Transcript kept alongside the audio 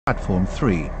Platform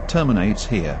 3 terminates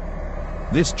here.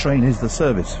 This train is the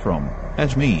service from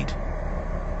Edgemead.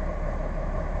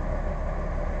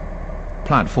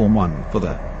 Platform 1 for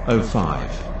the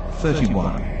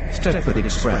 0531 Stepford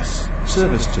Express,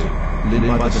 service to Lynn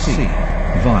by the Sea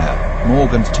via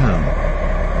Morganstown.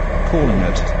 Calling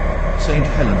at St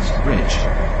Helens Bridge,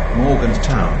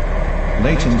 Morganstown,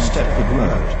 Leighton Stepford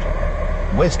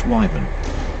Road, West Wyvern,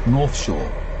 North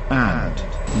Shore, and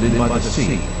Lynn by the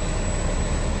Sea.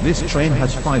 This train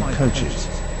has 5 coaches.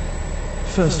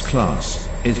 First class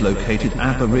is located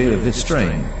at the rear of this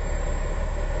train.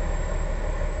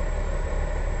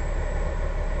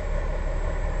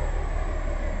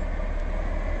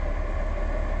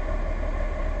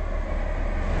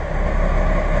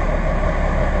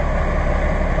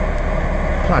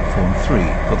 Platform 3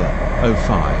 for the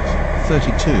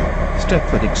 0532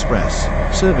 Stepford Express,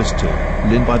 service to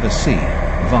Lynn by the Sea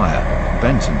via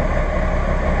Benton.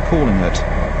 Calling at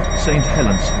St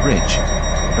Helens Bridge,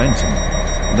 Benton,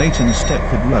 Leighton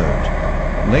Stepford Road,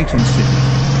 Leighton City,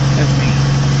 Edgemead,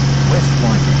 West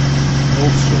Wyvern,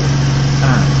 North Shore,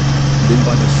 and Lynn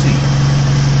by the Sea.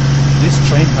 This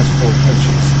train has 4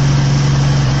 coaches.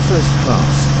 First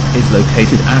class is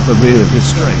located at the rear of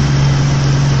this train.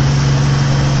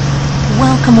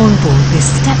 Welcome on board this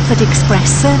Stepford Express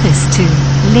service to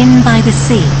Lynn by the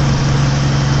Sea.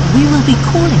 We will be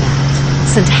calling at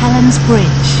St Helens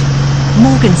Bridge,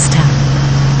 Morganstown,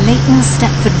 Leighton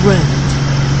Stepford Road,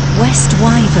 West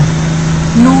Wyvern,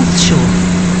 North Shore,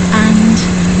 and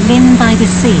Lynn by the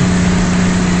Sea.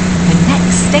 The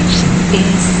next station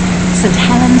is St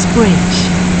Helens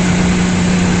Bridge.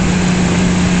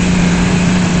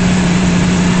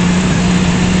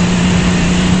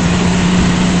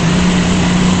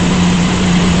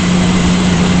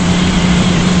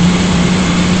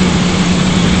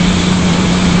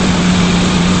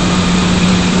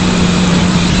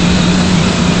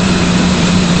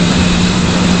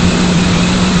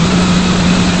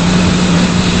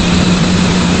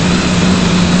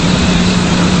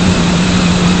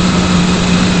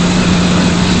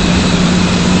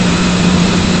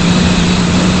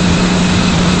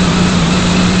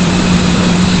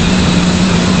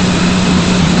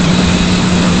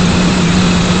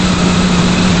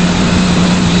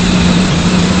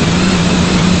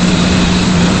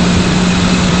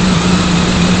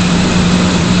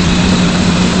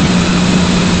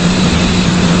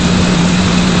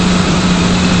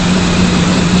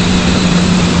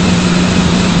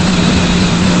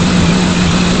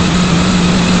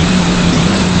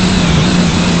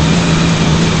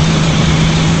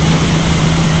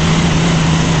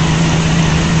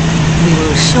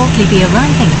 Shortly be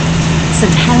arriving at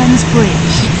St Helens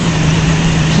Bridge.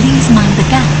 Please mind the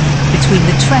gap between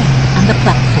the train and the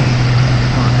platform.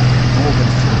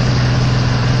 Morganstown.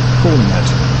 Calling at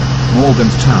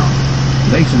Morganstown,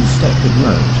 Leighton Stepford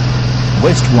Road,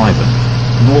 West Wyvern,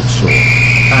 North Shore,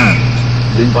 and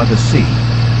Lynn by the Sea.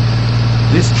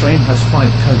 This train has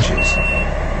 5 coaches.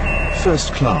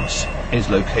 First class is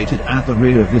located at the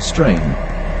rear of this train.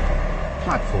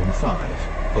 Platform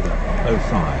 5 for the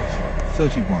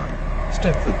 0531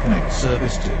 Stepford Connect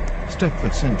service to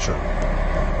Stepford Central.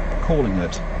 Calling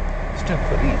at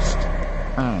Stepford East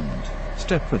and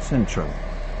Stepford Central.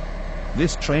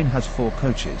 This train has 4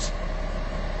 coaches.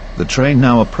 The train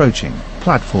now approaching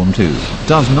Platform 2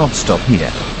 does not stop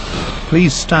here.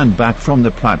 Please stand back from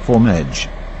the platform edge.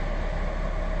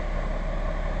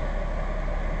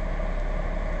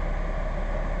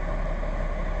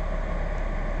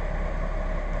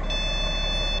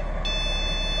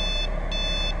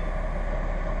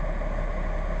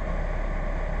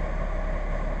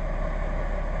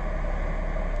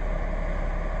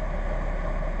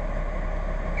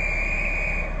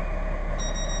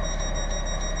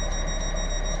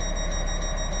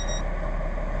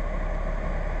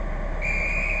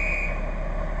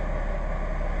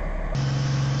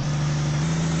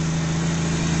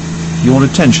 Your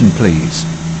attention please.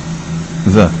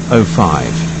 The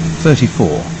 0534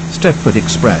 Stepford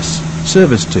Express,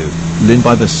 service to Lynn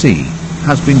by the Sea,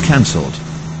 has been cancelled.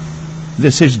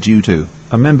 This is due to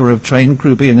a member of train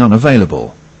crew being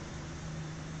unavailable.